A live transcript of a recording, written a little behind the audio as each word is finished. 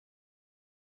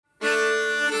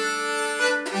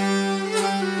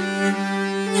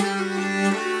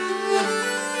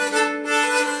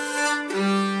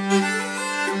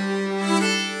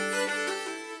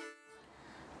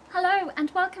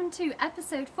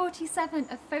episode 47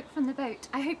 of Folk from the Boat.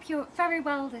 I hope you're very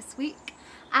well this week,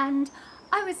 and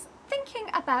I was thinking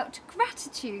about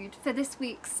gratitude for this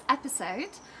week's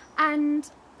episode, and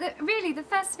really the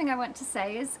first thing I want to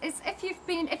say is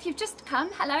if you've just come,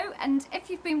 hello, and if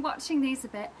you've been watching these a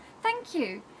bit, thank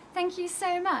you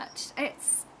so much.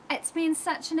 It's been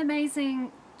such an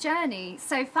amazing journey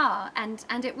so far, and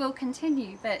it will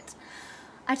continue, but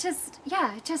I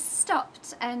just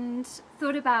stopped and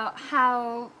thought about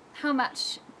how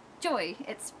much joy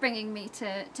it's bringing me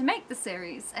to make the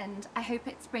series, and I hope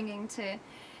it's bringing to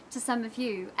some of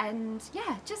you, and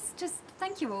yeah, just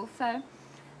thank you all for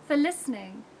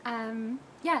listening.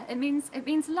 Yeah, it means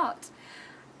a lot.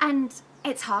 And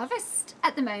it's harvest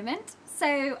at the moment,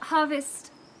 so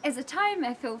harvest is a time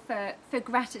I feel for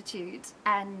gratitude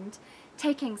and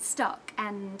taking stock,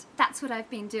 and that's what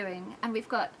I've been doing. And we've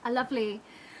got a lovely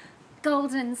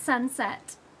golden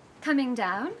sunset coming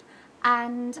down,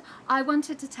 and I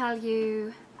wanted to tell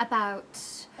you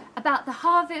about the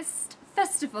harvest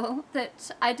festival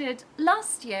that I did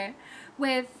last year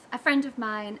with a friend of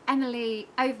mine, Emily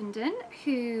Ovenden,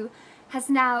 who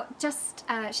has now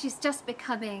she's just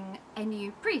becoming a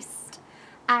new priest,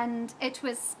 and it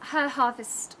was her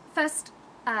first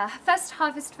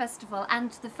harvest festival and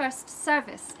the first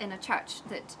service in a church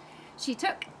that she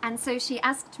took, and so she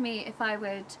asked me if I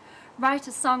would write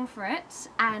a song for it,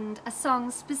 and a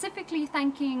song specifically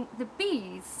thanking the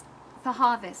bees for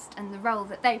harvest and the role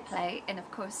that they play in, of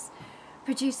course,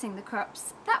 producing the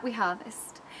crops that we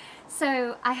harvest.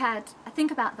 So I had a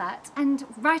think about that, and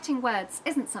writing words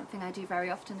isn't something I do very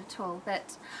often at all,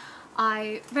 but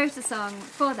I wrote a song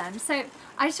for them. So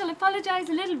I shall apologise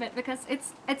a little bit because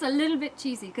it's a little bit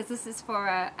cheesy, because this is for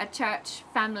a church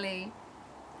family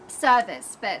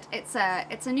service, but it's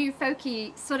a new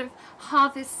folky sort of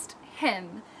harvest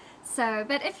hymn. So,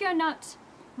 but if you're not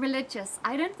religious,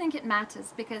 I don't think it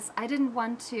matters, because I didn't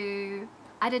want to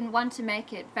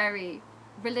make it very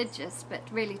religious, but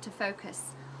really to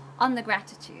focus on the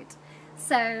gratitude.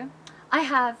 So I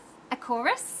have a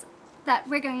chorus that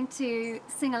we're going to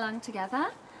sing along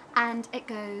together, and it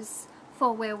goes: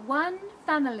 for we're one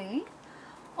family,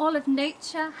 all of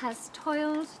nature has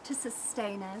toiled to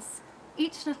sustain us,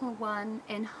 each little one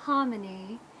in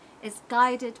harmony is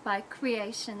guided by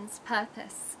creation's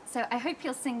purpose. So I hope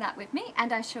you'll sing that with me,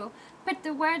 and I shall put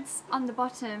the words on the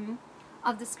bottom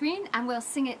of the screen, and we'll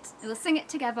sing it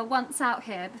together once out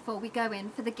here before we go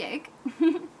in for the gig.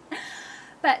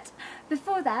 But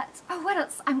before that, oh, what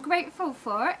else I'm grateful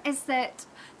for is that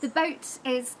the boat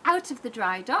is out of the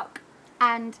dry dock,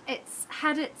 and it's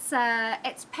had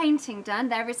its painting done.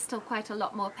 There is still quite a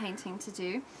lot more painting to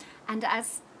do, and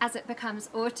as it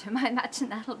becomes autumn, I imagine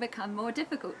that'll become more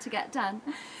difficult to get done.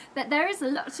 But there is a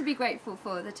lot to be grateful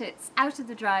for, that it's out of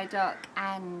the dry dock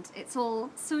and it's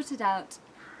all sorted out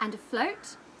and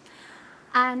afloat.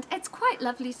 And it's quite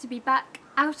lovely to be back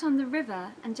out on the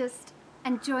river and just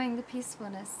enjoying the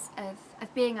peacefulness of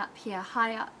being up here,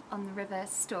 high up on the River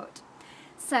Stort.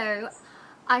 So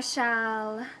I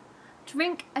shall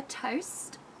drink a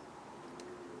toast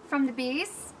from the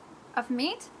bees of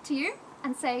mead to you,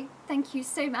 and say thank you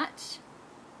so much.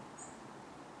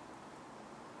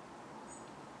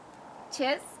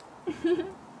 Cheers.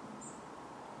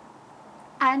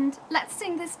 And let's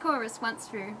sing this chorus once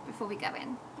through before we go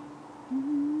in.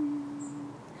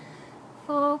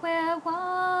 For we're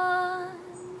one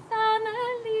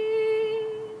family,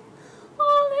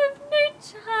 all of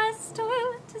nature has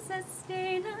toiled to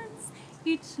sustain us,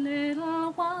 each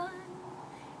little one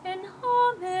in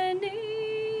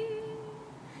harmony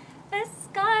is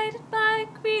guided by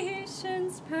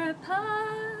creation's purpose.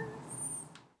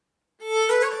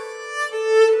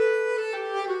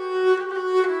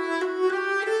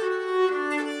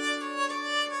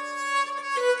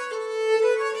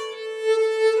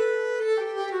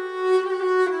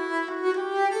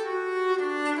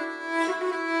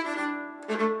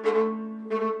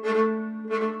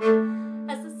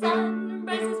 As the sun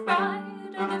rises bright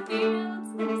on the fields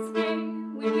that we stay,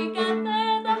 when we gather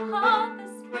the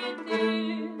harvest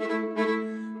within,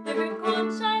 the root corn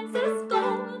shines as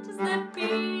gold as the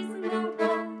bees in the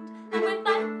wold, and we're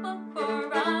thankful for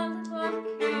our little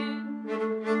kin.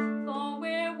 For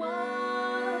we're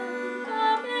one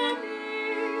family,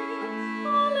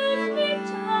 all of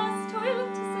nature has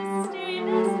toiled to sustain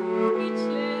us, each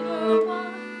little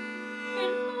one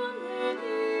in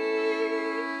harmony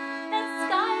is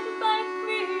guided by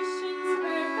creation's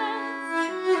purpose.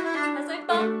 As I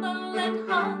bumble and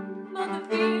hum